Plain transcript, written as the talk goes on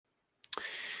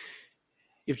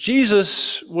If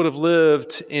Jesus would have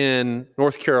lived in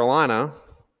North Carolina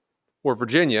or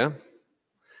Virginia,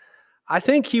 I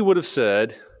think he would have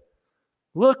said,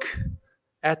 "Look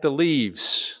at the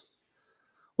leaves.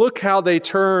 Look how they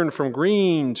turn from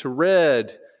green to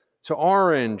red to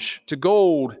orange to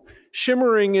gold,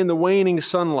 shimmering in the waning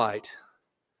sunlight.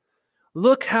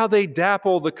 Look how they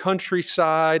dapple the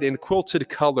countryside in quilted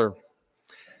color.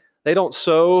 They don't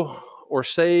sew or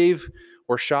save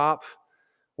or shop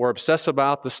or obsess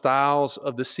about the styles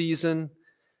of the season.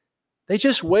 They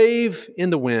just wave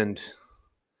in the wind.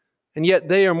 And yet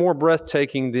they are more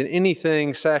breathtaking than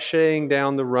anything sashaying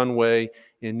down the runway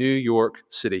in New York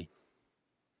City."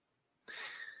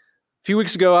 A few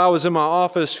weeks ago, I was in my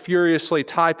office furiously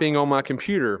typing on my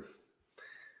computer,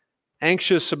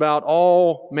 anxious about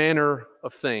all manner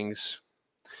of things.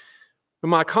 But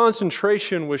my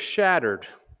concentration was shattered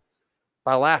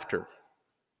by laughter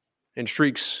and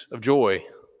shrieks of joy.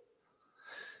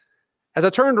 As I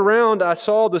turned around, I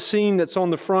saw the scene that's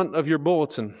on the front of your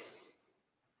bulletin.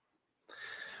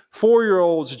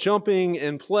 4-year-olds jumping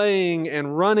and playing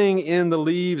and running in the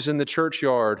leaves in the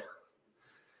churchyard,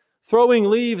 throwing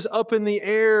leaves up in the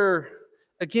air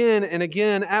again and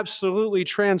again, absolutely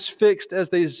transfixed as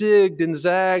they zigged and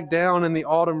zagged down in the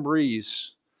autumn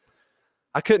breeze.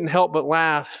 I couldn't help but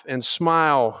laugh and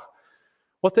smile.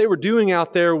 What they were doing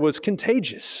out there was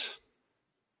contagious.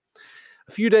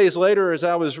 A few days later, as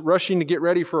I was rushing to get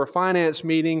ready for a finance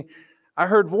meeting, I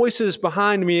heard voices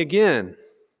behind me again.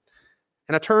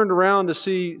 And I turned around to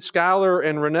see Skylar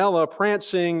and Ranella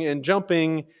prancing and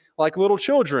jumping like little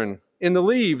children in the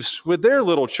leaves with their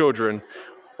little children,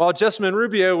 while Jessamine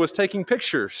Rubio was taking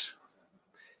pictures.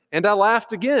 And I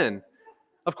laughed again.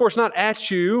 Of course, not at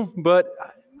you, but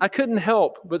I couldn't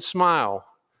help but smile.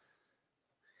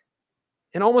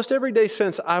 And almost every day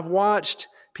since, I've watched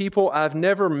people I've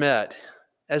never met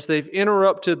as they've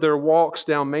interrupted their walks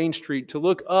down Main Street to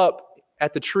look up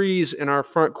at the trees in our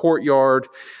front courtyard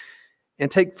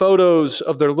and take photos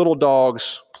of their little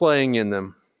dogs playing in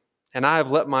them. And I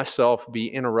have let myself be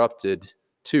interrupted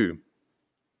too.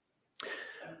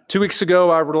 2 weeks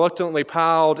ago, I reluctantly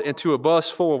piled into a bus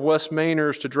full of West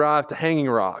Mainers to drive to Hanging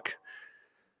Rock.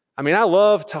 I mean, I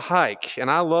love to hike,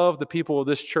 and I love the people of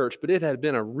this church, but it had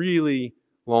been a really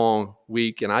long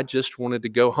week, and I just wanted to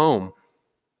go home.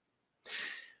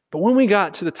 But when we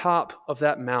got to the top of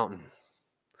that mountain,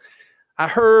 I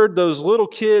heard those little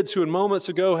kids who moments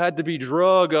ago had to be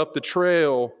dragged up the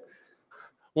trail.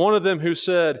 One of them who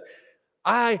said,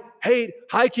 "I hate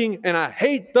hiking and I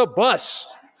hate the bus."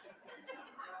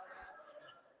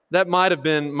 That might have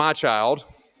been my child.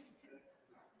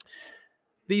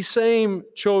 These same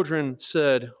children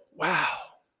said, "Wow,"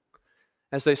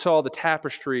 as they saw the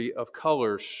tapestry of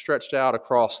colors stretched out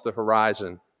across the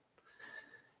horizon.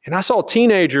 And I saw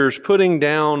teenagers putting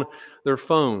down their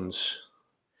phones.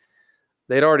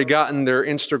 They'd already gotten their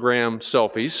Instagram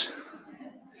selfies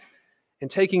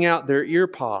and taking out their ear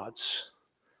pods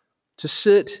to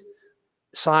sit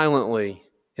silently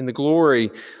in the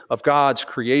glory of God's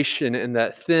creation in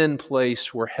that thin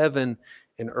place where heaven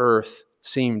and earth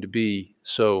seem to be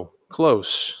so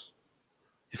close,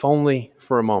 if only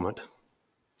for a moment.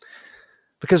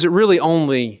 Because it really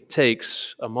only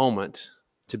takes a moment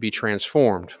to be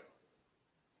transformed.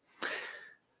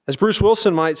 As Bruce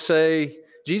Wilson might say,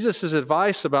 Jesus'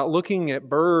 advice about looking at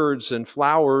birds and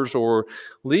flowers or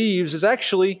leaves is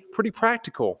actually pretty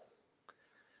practical.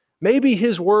 Maybe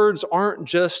his words aren't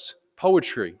just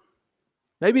poetry.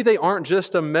 Maybe they aren't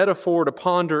just a metaphor to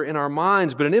ponder in our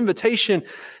minds, but an invitation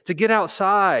to get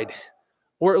outside,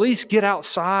 or at least get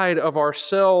outside of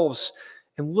ourselves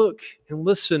and look and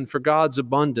listen for God's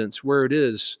abundance where it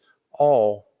is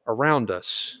all around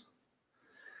us.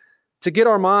 To get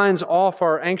our minds off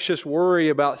our anxious worry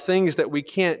about things that we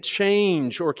can't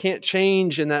change or can't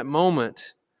change in that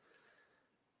moment.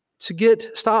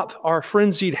 To stop our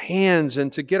frenzied hands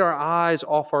and to get our eyes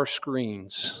off our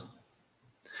screens.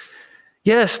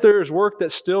 Yes, there's work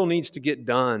that still needs to get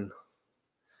done.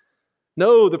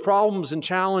 No, the problems and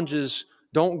challenges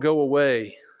don't go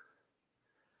away.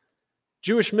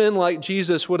 Jewish men like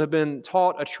Jesus would have been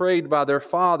taught a trade by their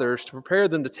fathers to prepare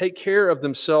them to take care of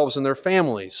themselves and their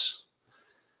families.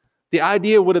 The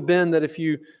idea would have been that if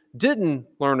you didn't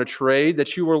learn a trade,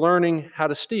 that you were learning how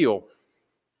to steal.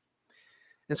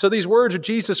 And so these words of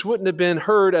Jesus wouldn't have been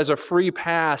heard as a free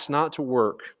pass not to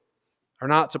work or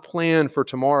not to plan for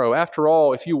tomorrow. After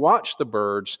all, if you watch the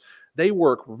birds, they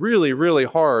work really, really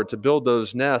hard to build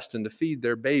those nests and to feed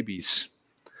their babies.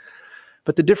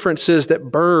 But the difference is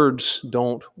that birds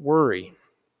don't worry.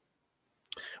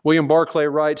 William Barclay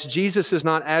writes, Jesus is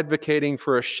not advocating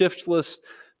for a shiftless,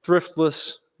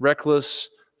 thriftless, reckless,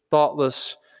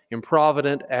 thoughtless,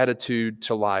 improvident attitude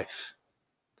to life.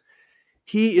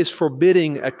 He is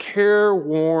forbidding a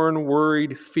careworn,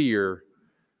 worried fear,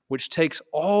 which takes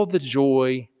all the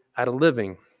joy out of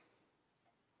living.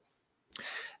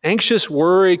 Anxious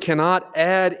worry cannot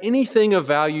add anything of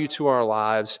value to our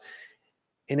lives,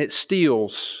 and it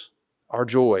steals our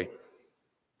joy.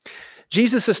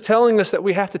 Jesus is telling us that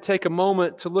we have to take a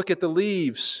moment to look at the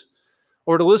leaves,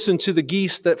 or to listen to the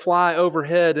geese that fly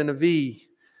overhead in a V,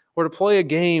 or to play a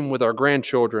game with our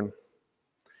grandchildren.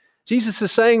 Jesus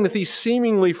is saying that these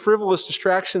seemingly frivolous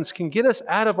distractions can get us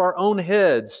out of our own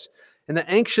heads and the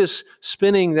anxious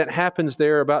spinning that happens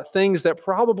there about things that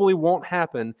probably won't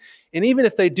happen, and even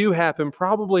if they do happen,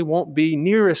 probably won't be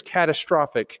near as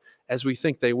catastrophic as we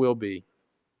think they will be.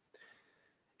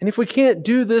 And if we can't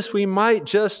do this, we might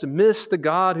just miss the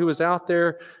God who is out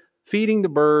there feeding the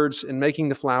birds and making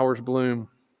the flowers bloom.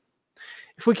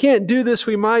 If we can't do this,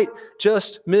 we might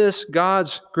just miss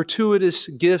God's gratuitous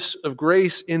gifts of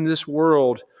grace in this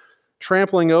world,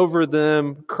 trampling over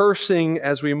them, cursing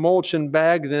as we mulch and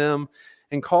bag them,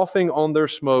 and coughing on their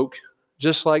smoke,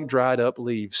 just like dried up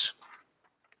leaves.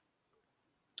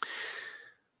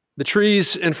 The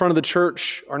trees in front of the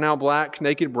church are now black,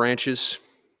 naked branches.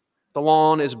 The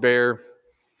lawn is bare.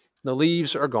 The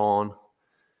leaves are gone.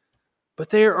 But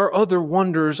there are other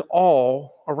wonders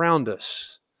all around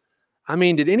us. I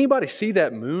mean, did anybody see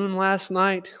that moon last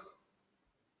night?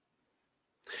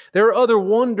 There are other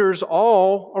wonders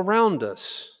all around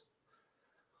us.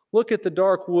 Look at the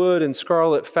dark wood and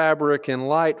scarlet fabric and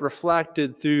light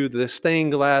reflected through the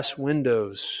stained glass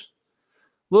windows.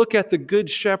 Look at the Good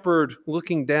Shepherd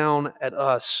looking down at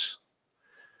us.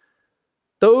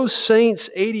 Those saints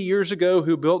 80 years ago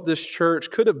who built this church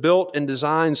could have built and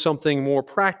designed something more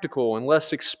practical and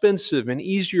less expensive and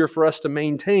easier for us to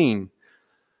maintain.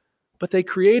 But they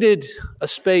created a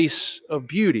space of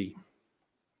beauty,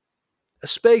 a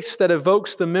space that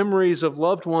evokes the memories of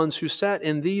loved ones who sat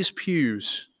in these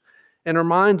pews and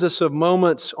reminds us of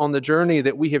moments on the journey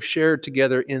that we have shared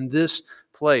together in this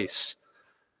place.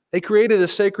 They created a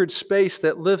sacred space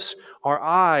that lifts our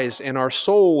eyes and our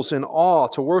souls in awe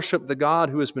to worship the God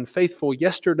who has been faithful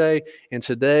yesterday and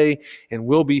today and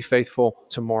will be faithful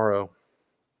tomorrow.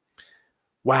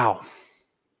 Wow.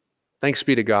 Thanks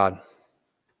be to God.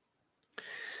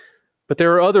 But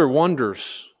there are other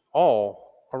wonders all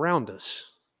around us.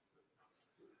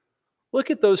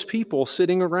 Look at those people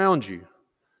sitting around you.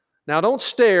 Now, don't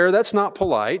stare, that's not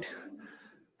polite,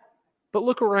 but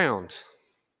look around.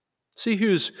 See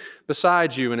who's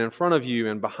beside you and in front of you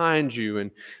and behind you and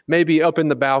maybe up in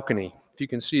the balcony, if you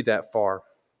can see that far.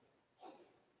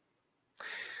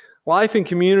 Life in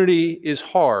community is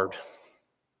hard,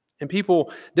 and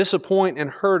people disappoint and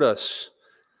hurt us.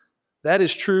 That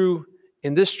is true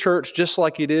in this church just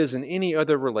like it is in any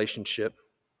other relationship.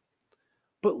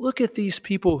 But look at these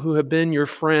people who have been your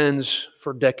friends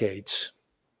for decades.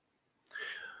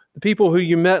 The people who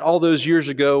you met all those years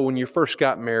ago when you first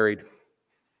got married.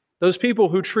 Those people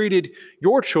who treated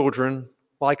your children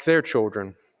like their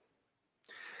children.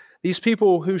 These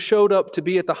people who showed up to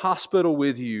be at the hospital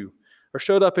with you or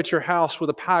showed up at your house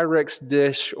with a Pyrex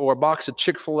dish or a box of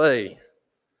Chick-fil-A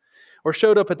or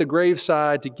showed up at the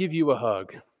graveside to give you a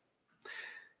hug.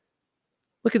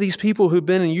 Look at these people who've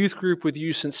been in youth group with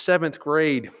you since 7th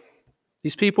grade.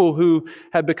 These people who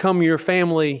have become your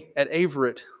family at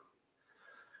Averett.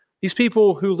 These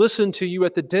people who listen to you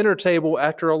at the dinner table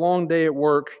after a long day at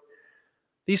work.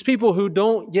 These people who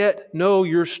don't yet know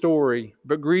your story,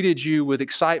 but greeted you with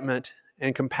excitement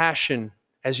and compassion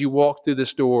as you walked through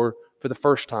this door for the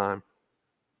first time.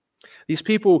 These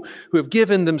people who have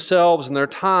given themselves and their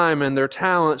time and their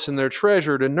talents and their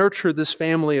treasure to nurture this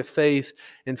family of faith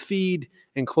and feed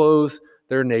and clothe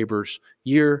their neighbors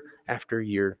year after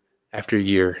year after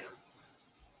year.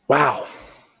 Wow.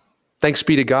 Thanks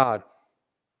be to God.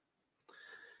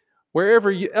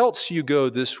 Wherever else you go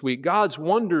this week, God's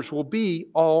wonders will be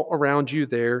all around you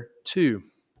there too.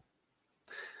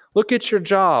 Look at your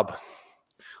job.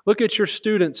 Look at your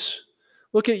students.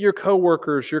 Look at your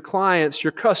coworkers, your clients,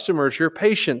 your customers, your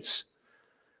patients.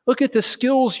 Look at the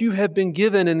skills you have been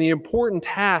given and the important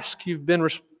task you've been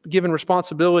given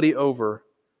responsibility over.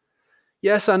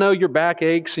 Yes, I know your back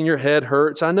aches and your head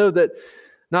hurts. I know that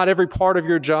not every part of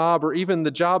your job or even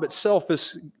the job itself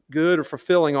is good or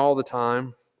fulfilling all the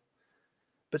time.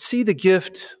 But see the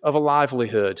gift of a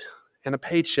livelihood and a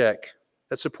paycheck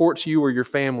that supports you or your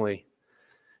family.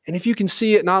 And if you can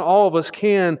see it, not all of us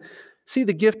can, see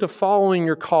the gift of following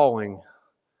your calling,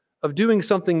 of doing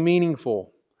something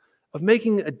meaningful, of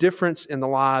making a difference in the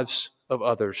lives of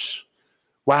others.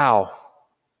 Wow.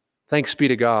 Thanks be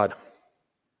to God.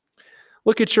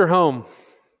 Look at your home,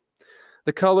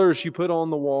 the colors you put on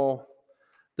the wall,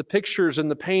 the pictures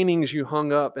and the paintings you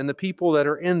hung up, and the people that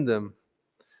are in them.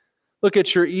 Look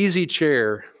at your easy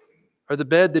chair or the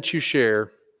bed that you share,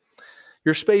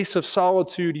 your space of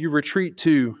solitude you retreat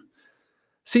to.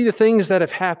 See the things that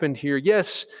have happened here.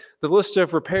 Yes, the list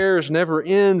of repairs never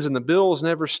ends and the bills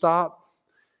never stop.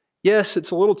 Yes,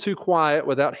 it's a little too quiet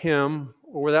without him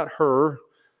or without her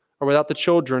or without the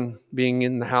children being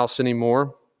in the house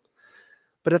anymore.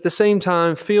 But at the same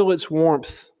time, feel its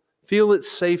warmth, feel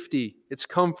its safety, its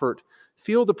comfort.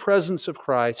 Feel the presence of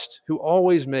Christ who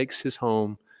always makes his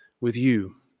home with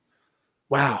you.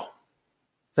 Wow.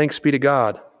 Thanks be to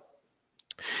God.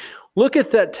 Look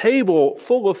at that table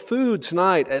full of food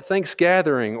tonight at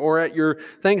Thanksgiving or at your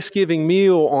Thanksgiving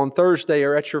meal on Thursday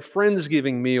or at your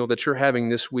Friendsgiving meal that you're having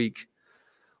this week.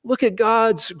 Look at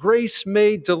God's grace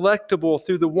made delectable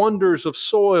through the wonders of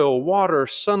soil, water,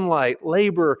 sunlight,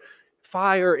 labor,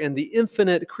 fire, and the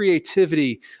infinite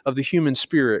creativity of the human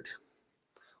spirit.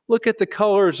 Look at the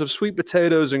colors of sweet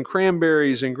potatoes and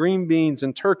cranberries and green beans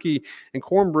and turkey and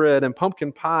cornbread and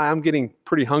pumpkin pie. I'm getting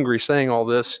pretty hungry saying all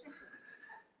this.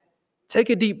 Take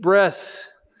a deep breath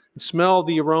and smell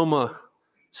the aroma.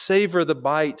 Savor the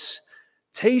bites.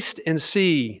 Taste and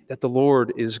see that the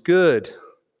Lord is good.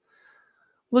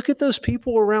 Look at those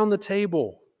people around the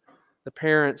table. The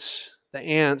parents, the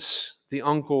aunts, the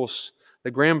uncles,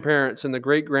 the grandparents and the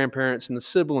great-grandparents and the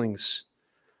siblings.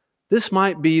 This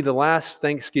might be the last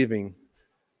Thanksgiving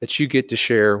that you get to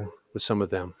share with some of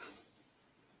them.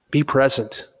 Be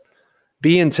present.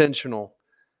 Be intentional.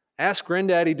 Ask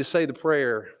Granddaddy to say the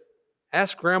prayer.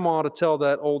 Ask Grandma to tell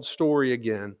that old story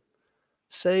again.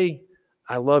 Say,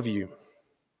 I love you.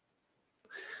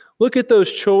 Look at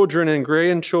those children and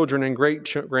grandchildren and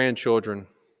great-grandchildren.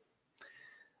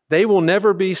 They will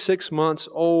never be 6 months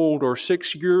old or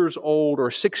 6 years old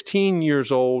or 16 years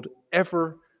old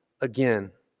ever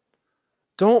again.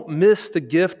 Don't miss the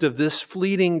gift of this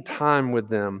fleeting time with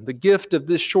them, the gift of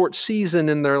this short season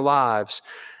in their lives,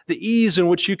 the ease in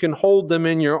which you can hold them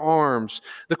in your arms,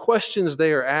 the questions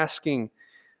they are asking,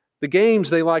 the games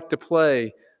they like to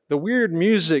play, the weird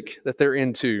music that they're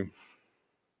into.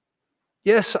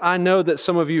 Yes, I know that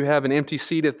some of you have an empty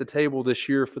seat at the table this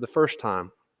year for the first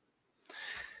time.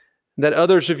 For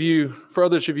others of you,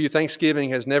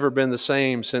 Thanksgiving has never been the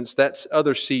same since that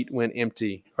other seat went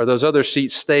empty, or those other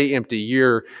seats stay empty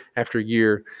year after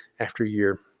year after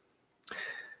year.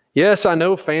 Yes, I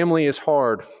know family is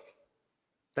hard.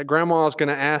 That grandma is going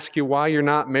to ask you why you're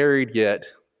not married yet.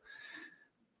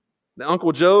 The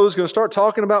Uncle Joe's going to start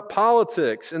talking about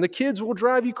politics, and the kids will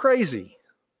drive you crazy.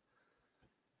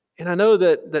 And I know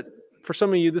that for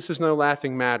some of you, this is no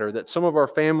laughing matter, that some of our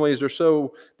families are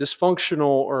so dysfunctional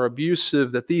or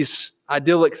abusive that these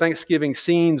idyllic Thanksgiving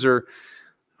scenes are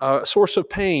a source of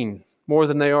pain more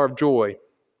than they are of joy.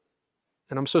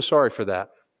 And I'm so sorry for that.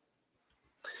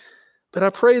 But I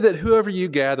pray that whoever you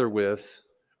gather with,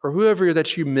 or whoever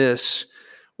that you miss,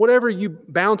 whatever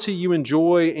bounty you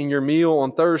enjoy in your meal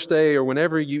on Thursday or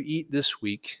whenever you eat this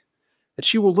week,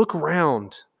 that you will look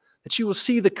around, that you will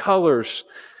see the colors,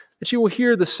 that you will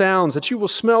hear the sounds, that you will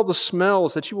smell the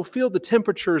smells, that you will feel the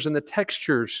temperatures and the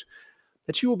textures,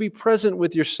 that you will be present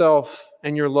with yourself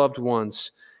and your loved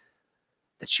ones,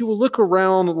 that you will look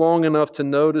around long enough to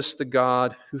notice the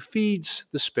God who feeds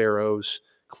the sparrows,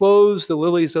 clothes the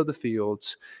lilies of the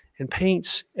fields, and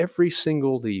paints every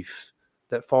single leaf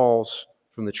that falls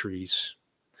from the trees.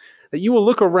 That you will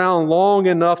look around long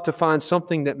enough to find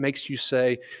something that makes you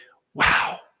say,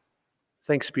 wow,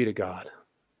 thanks be to God.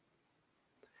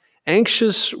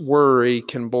 Anxious worry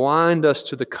can blind us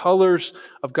to the colors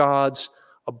of God's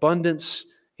abundance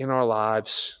in our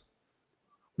lives,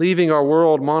 leaving our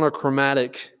world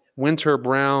monochromatic, winter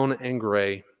brown and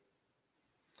gray.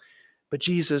 But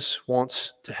Jesus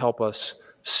wants to help us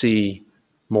see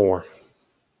more.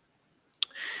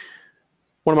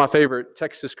 One of my favorite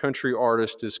Texas country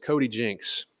artists is Cody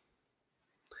Jinks.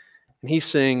 And he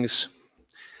sings,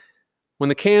 "When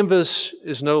the canvas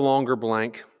is no longer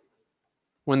blank,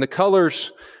 when the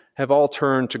colors have all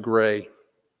turned to gray,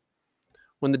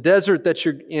 when the desert that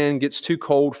you're in gets too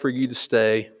cold for you to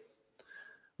stay,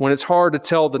 when it's hard to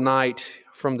tell the night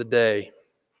from the day,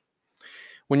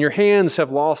 when your hands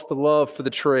have lost the love for the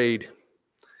trade,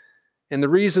 and the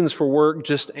reasons for work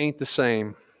just ain't the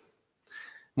same,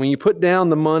 when you put down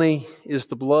the money, is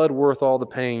the blood worth all the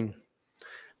pain,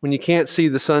 when you can't see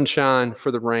the sunshine for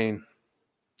the rain.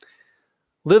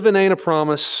 Living ain't a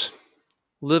promise,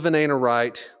 living ain't a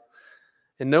right,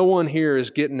 and no one here is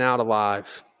getting out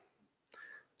alive.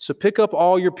 So pick up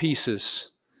all your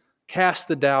pieces, cast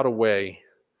the doubt away,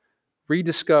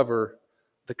 rediscover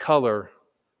the color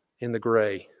in the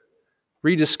gray.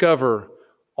 Rediscover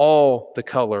all the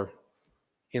color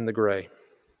in the gray.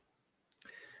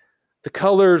 The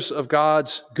colors of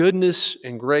God's goodness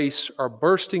and grace are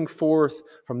bursting forth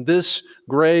from this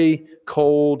gray,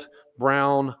 cold,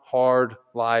 brown, hard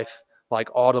life like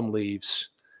autumn leaves.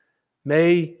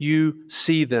 May you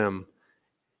see them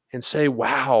and say,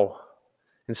 wow,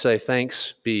 and say,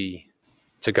 thanks be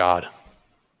to God.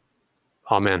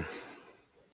 Amen.